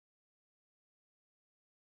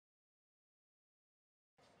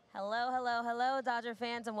Hello, hello, hello, Dodger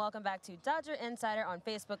fans, and welcome back to Dodger Insider on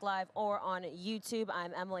Facebook Live or on YouTube.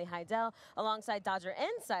 I'm Emily Heidel, alongside Dodger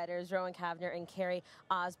Insiders Rowan Kavner and Carrie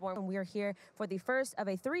Osborne. And we're here for the first of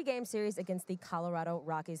a 3-game series against the Colorado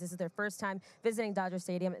Rockies. This is their first time visiting Dodger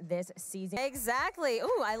Stadium this season. Exactly.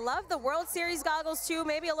 Ooh, I love the World Series goggles, too.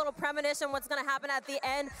 Maybe a little premonition what's going to happen at the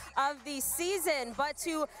end of the season. But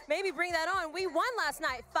to maybe bring that on, we won last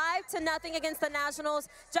night 5-0 against the Nationals.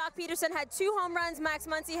 Jock Peterson had 2 home runs. Max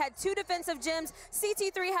Muncy had 2 defensive gems.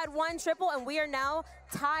 CT3 had 1 triple, and we are now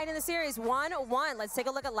tied in the series 1-1. Let's take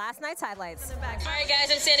a look at last night's highlights. All right, guys,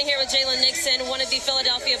 I'm standing here with Jalen Nixon, one of the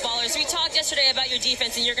Philadelphia Ballers. We talked yesterday about your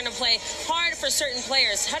defense, and you're going to play hard for certain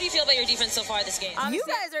players. How do you feel about your defense so far this game? You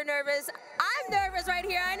guys are nervous. I'm nervous right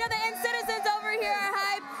here. I know the N-Citizens over here are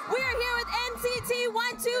hyped. We are here with NCT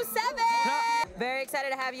 127. Very excited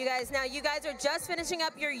to have you guys. Now, you guys are just finishing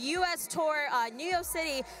up your U.S. tour, New York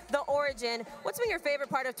City, the Origin. What's been your favorite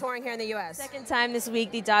part of touring here in the U.S.? Second time this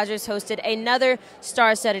week, the Dodgers hosted another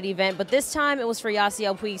star-studded event, but this time it was for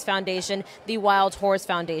Yasiel Puig's foundation, the Wild Horse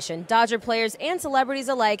Foundation. Dodger players and celebrities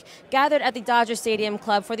alike gathered at the Dodger Stadium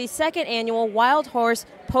Club for the 2nd annual Wild Horse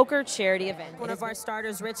Poker Charity event. One of our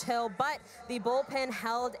starters, Rich Hill, but the bullpen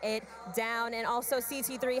held it down, and also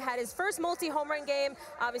CT3 had his first multi-home run game.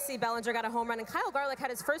 Obviously, Bellinger got a home run, and Kyle Garlick had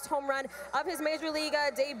his first home run of his Major League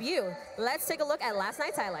debut. Let's take a look at last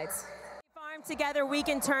night's highlights. Together we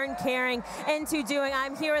can turn caring into doing.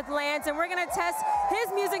 I'm here with Lance, and we're going to test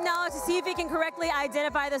his music knowledge to see if he can correctly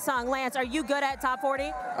identify the song. Lance, are you good at top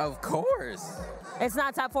 40? Of course. It's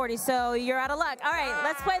not top 40, so you're out of luck. All right,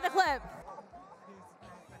 let's play the clip.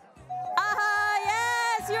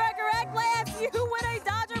 Yes, you are correct, Lance. You win a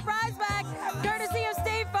Dodger prize back, courtesy of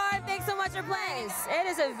State Farm. Thanks so much for playing. It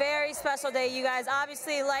is a very special day, you guys.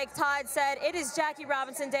 Obviously, like Todd said, it is Jackie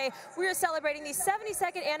Robinson Day. We are celebrating the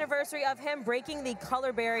 72nd anniversary of him breaking the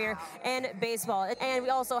color barrier in baseball. And we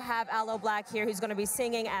also have Aloe Black here, who's going to be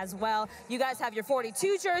singing as well. You guys have your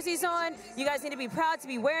 42 jerseys on. You guys need to be proud to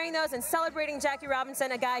be wearing those and celebrating Jackie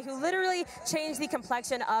Robinson, a guy who literally changed the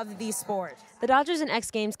complexion of the sport. The Dodgers and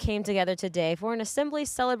X Games came together today for an assembly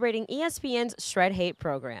celebrating ESPN's Shred Hate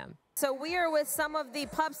program. So we are with some of the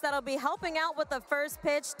pups that'll be helping out with the first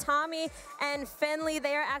pitch. Tommy and Finley,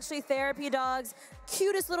 they are actually therapy dogs.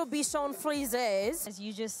 Cutest little Bichon Frises. As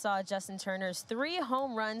you just saw Justin Turner's 3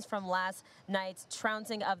 home runs from last night's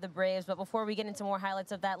trouncing of the Braves. But before we get into more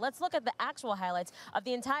highlights of that, let's look at the actual highlights of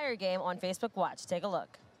the entire game on Facebook Watch. Take a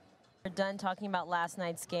look. We're done talking about last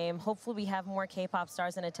night's game. Hopefully we have more K-pop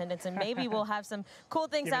stars in attendance, and maybe we'll have some cool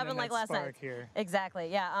things happen like last night. Here. Exactly,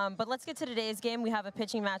 yeah. But let's get to today's game. We have a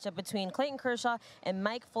pitching matchup between Clayton Kershaw and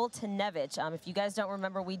Mike Fultonevich. If you guys don't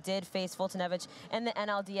remember, we did face Fultonevich in the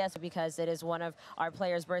NLDS because it is one of our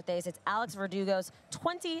players' birthdays. It's Alex Verdugo's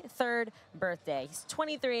 23rd birthday. He's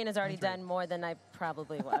 23 and has already done more than I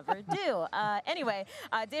probably will ever do. Anyway,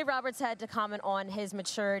 Dave Roberts had to comment on his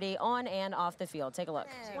maturity on and off the field. Take a look.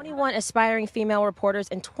 21 aspiring female reporters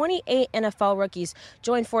and 28 NFL rookies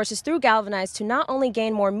joined forces through Galvanize to not only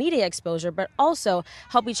gain more media exposure, but also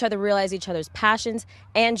help each other realize each other's passions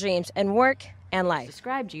and dreams and work and life.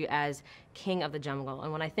 Described you as King of the Jungle,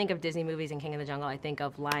 and when I think of Disney movies and King of the Jungle, I think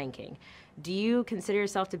of Lion King. Do you consider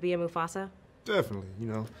yourself to be a Mufasa? Definitely, you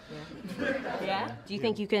know. Yeah? Do you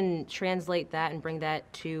think you can translate that and bring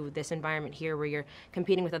that to this environment here where you're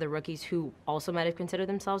competing with other rookies who also might have considered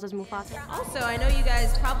themselves as Mufasa? Also, I know you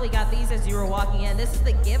guys probably got these as you were walking in. This is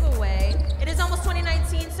the giveaway. It is almost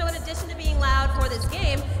 2019, so in addition to being loud for this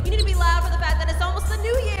game, you need to be loud for the fact that it's almost the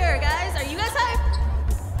new year, guys. Are you guys hyped?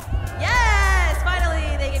 Yes!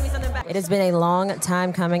 Finally, they gave me something back. It has been a long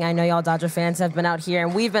time coming. I know y'all Dodger fans have been out here,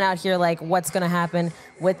 and we've been out here like, what's going to happen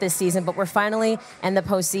with this season? But we're finally in the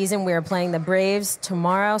postseason. We are playing the Braves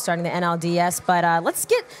tomorrow, starting the NLDS. But let's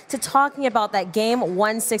get to talking about that game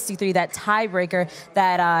 163, that tiebreaker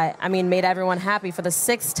that, made everyone happy for the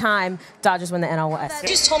 6th time Dodgers win the NL West. You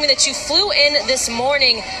just told me that you flew in this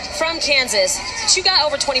morning from Kansas, but you got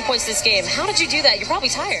over 20 points this game. How did you do that? You're probably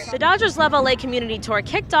tired. The Dodgers Love LA Community Tour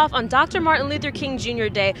kicked off on Dr. Martin Luther King Jr.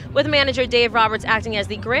 Day with manager Dave Roberts acting as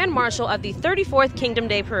the Grand Marshal of the 34th Kingdom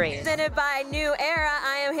Day Parade. Presented by New Era,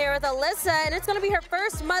 I am here with Alyssa, and it's going to be her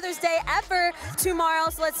first Mother's Day ever tomorrow,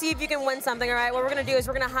 so let's see if you can win something, all right? What we're going to do is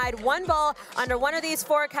we're going to hide one ball under one of these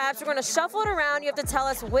 4 caps. We're going to shuffle it around. You have to tell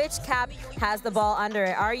us which cap has the ball under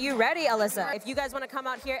it. Are you ready, Alyssa? If you guys want to come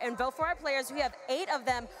out here and vote for our players, we have 8 of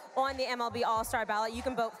them on the MLB All-Star ballot. You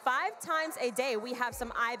can vote 5 times a day. We have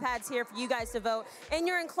some iPads here for you guys to vote in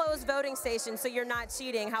your enclosed voting station, so you're not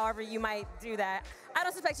cheating, however you might do that. I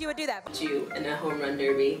don't suspect you would do that. You in a home run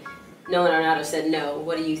derby. Nolan Arenado said no.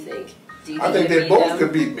 What do you think? I think they both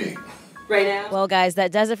could beat me. right now. Well, guys,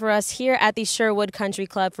 that does it for us here at the Sherwood Country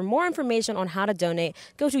Club. For more information on how to donate,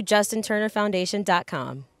 go to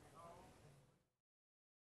JustinTurnerFoundation.com.